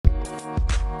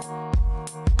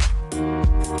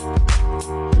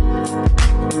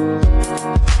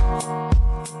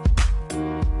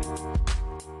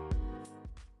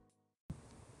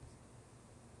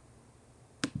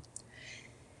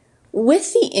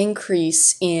With the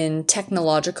increase in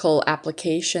technological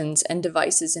applications and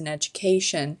devices in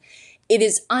education, it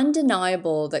is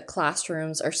undeniable that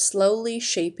classrooms are slowly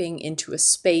shaping into a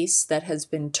space that has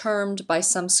been termed by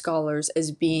some scholars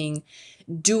as being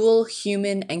dual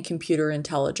human and computer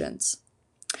intelligence.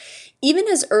 Even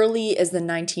as early as the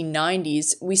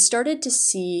 1990s, we started to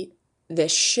see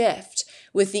this shift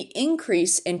with the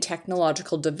increase in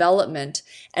technological development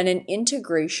and an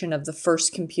integration of the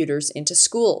first computers into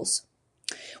schools.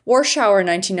 Warshauer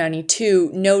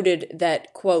 1992 noted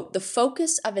that, quote, "the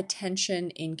focus of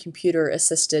attention in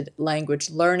computer-assisted language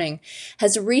learning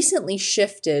has recently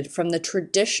shifted from the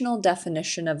traditional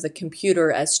definition of the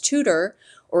computer as tutor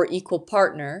or equal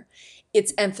partner,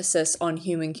 its emphasis on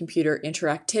human-computer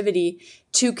interactivity,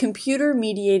 to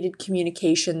computer-mediated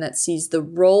communication that sees the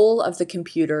role of the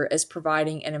computer as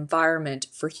providing an environment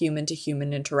for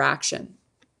human-to-human interaction."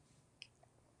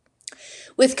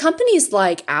 With companies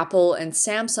like Apple and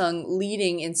Samsung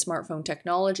leading in smartphone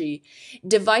technology,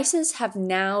 devices have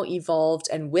now evolved,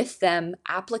 and with them,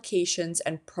 applications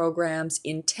and programs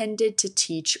intended to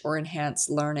teach or enhance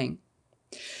learning.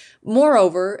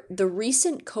 Moreover, the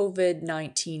recent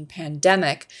COVID-19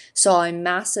 pandemic saw a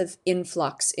massive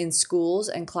influx in schools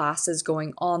and classes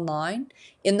going online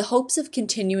in the hopes of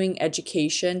continuing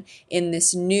education in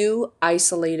this new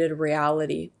isolated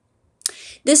reality.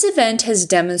 This event has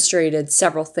demonstrated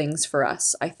several things for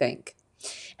us, I think.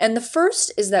 And the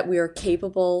first is that we are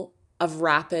capable of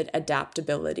rapid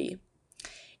adaptability.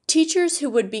 Teachers who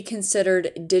would be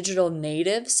considered digital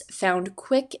natives found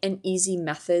quick and easy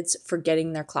methods for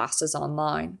getting their classes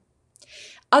online.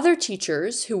 Other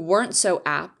teachers who weren't so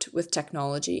apt with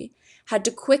technology had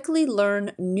to quickly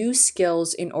learn new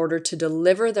skills in order to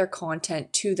deliver their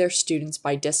content to their students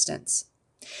by distance.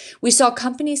 We saw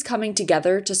companies coming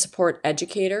together to support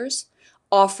educators,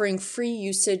 offering free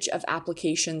usage of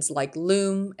applications like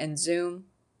Loom and Zoom.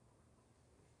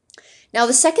 Now,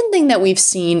 the second thing that we've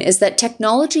seen is that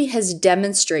technology has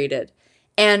demonstrated,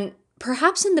 and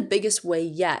perhaps in the biggest way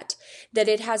yet, that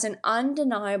it has an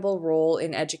undeniable role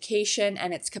in education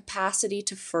and its capacity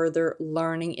to further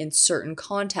learning in certain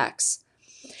contexts.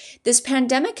 This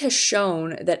pandemic has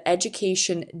shown that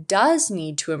education does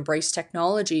need to embrace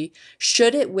technology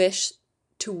should it wish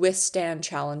to withstand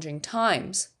challenging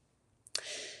times.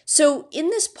 So in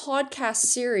this podcast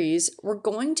series, we're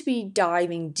going to be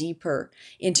diving deeper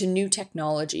into new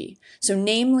technology, so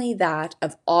namely that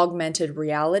of augmented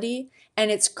reality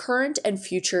and its current and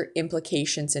future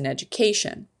implications in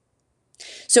education.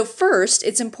 So first,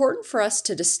 it's important for us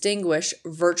to distinguish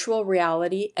virtual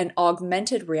reality and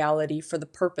augmented reality for the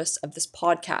purpose of this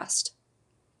podcast.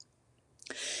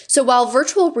 So while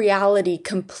virtual reality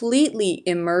completely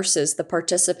immerses the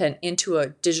participant into a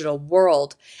digital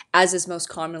world, as is most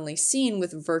commonly seen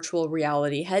with virtual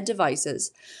reality head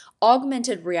devices,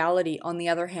 augmented reality, on the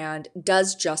other hand,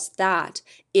 does just that.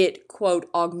 It, quote,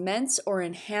 "augments or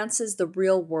enhances the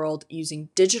real world using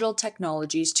digital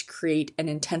technologies to create an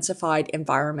intensified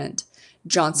environment."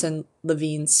 Johnson,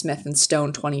 Levine, Smith, and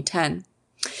Stone, 2010.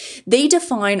 They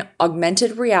define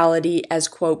augmented reality as,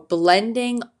 quote,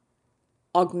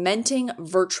 augmenting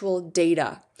virtual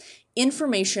data,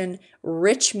 information,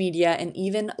 rich media, and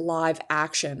even live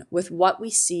action with what we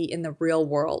see in the real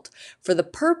world for the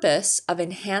purpose of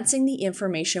enhancing the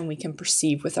information we can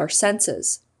perceive with our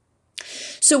senses.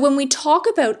 So when we talk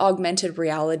about augmented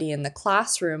reality in the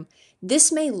classroom,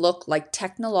 this may look like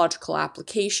technological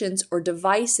applications or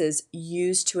devices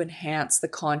used to enhance the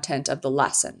content of the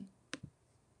lesson.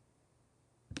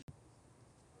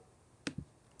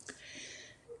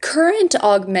 Current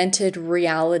augmented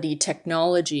reality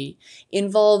technology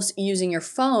involves using your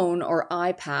phone or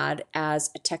iPad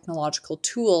as a technological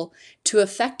tool to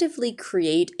effectively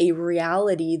create a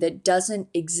reality that doesn't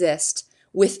exist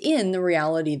within the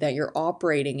reality that you're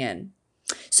operating in.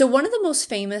 So one of the most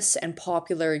famous and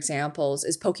popular examples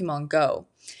is Pokemon Go.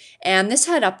 And this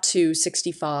had up to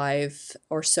 65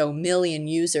 or so million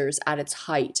users at its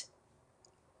height.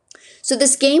 So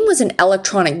this game was an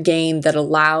electronic game that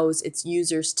allows its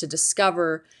users to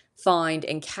discover, find,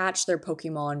 and catch their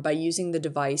Pokemon by using the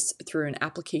device through an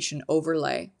application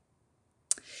overlay.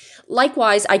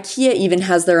 Likewise, IKEA even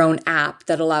has their own app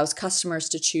that allows customers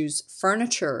to choose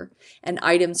furniture and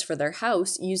items for their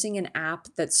house using an app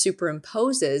that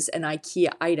superimposes an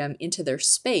IKEA item into their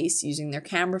space using their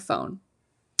camera phone.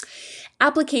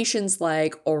 Applications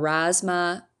like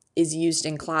Aurasma is used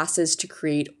in classes to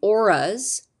create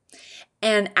auras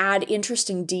and add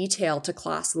interesting detail to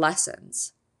class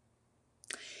lessons.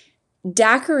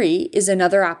 Daiquiri is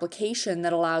another application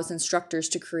that allows instructors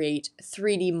to create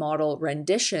 3D model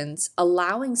renditions,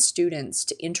 allowing students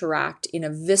to interact in a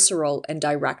visceral and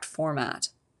direct format.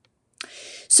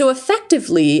 So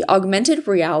effectively, augmented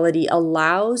reality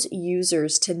allows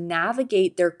users to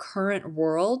navigate their current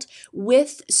world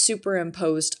with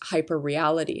superimposed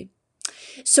hyperreality.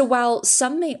 So while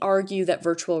some may argue that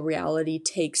virtual reality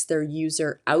takes their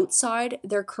user outside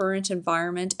their current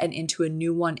environment and into a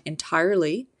new one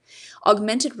entirely,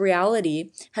 augmented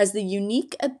reality has the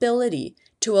unique ability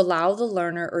to allow the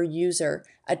learner or user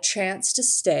a chance to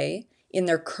stay in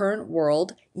their current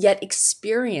world, yet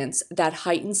experience that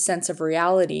heightened sense of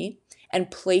reality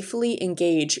and playfully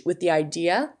engage with the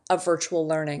idea of virtual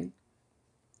learning.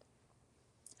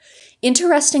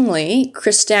 Interestingly,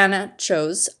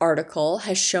 Cristanacho's article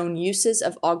has shown uses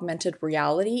of augmented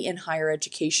reality in higher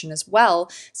education as well,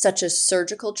 such as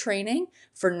surgical training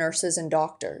for nurses and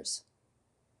doctors.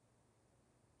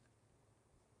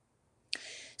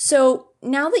 So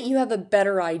now that you have a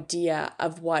better idea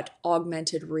of what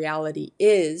augmented reality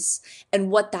is and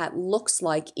what that looks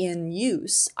like in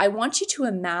use, I want you to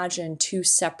imagine two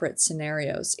separate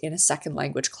scenarios in a second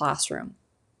language classroom.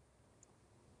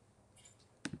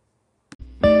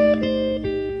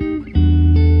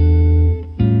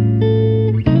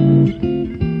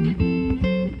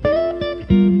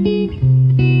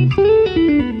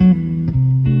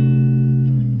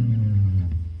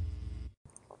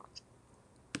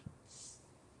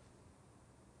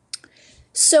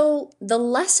 So the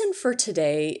lesson for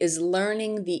today is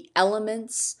learning the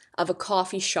elements of a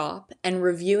coffee shop and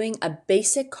reviewing a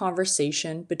basic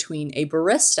conversation between a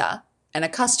barista and a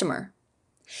customer.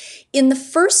 In the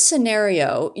first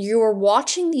scenario, you are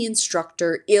watching the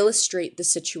instructor illustrate the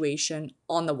situation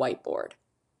on the whiteboard.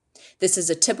 This is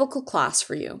a typical class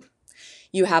for you.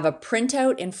 You have a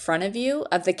printout in front of you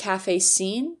of the cafe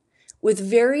scene with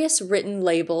various written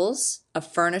labels of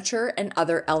furniture and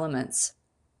other elements.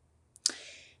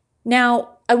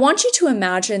 Now, I want you to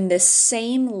imagine this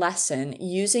same lesson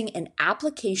using an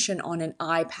application on an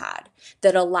iPad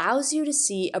that allows you to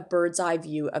see a bird's eye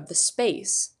view of the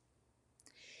space.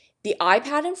 The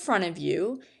iPad in front of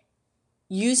you,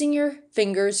 using your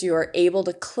fingers, you are able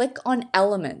to click on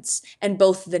elements, and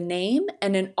both the name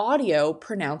and an audio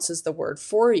pronounces the word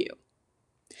for you.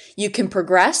 You can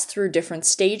progress through different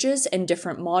stages and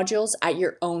different modules at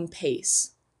your own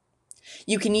pace.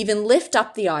 You can even lift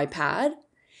up the iPad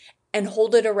and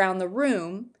hold it around the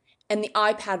room, and the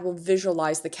iPad will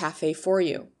visualize the cafe for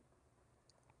you.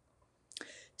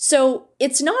 So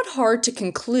it's not hard to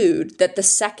conclude that the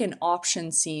second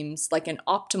option seems like an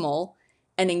optimal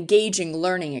and engaging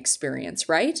learning experience,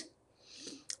 right?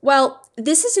 Well,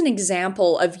 this is an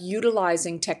example of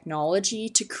utilizing technology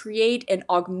to create an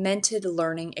augmented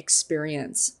learning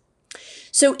experience.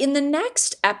 So in the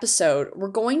next episode, we're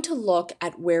going to look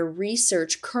at where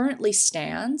research currently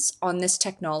stands on this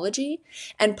technology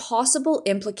and possible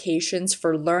implications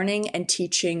for learning and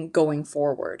teaching going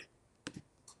forward.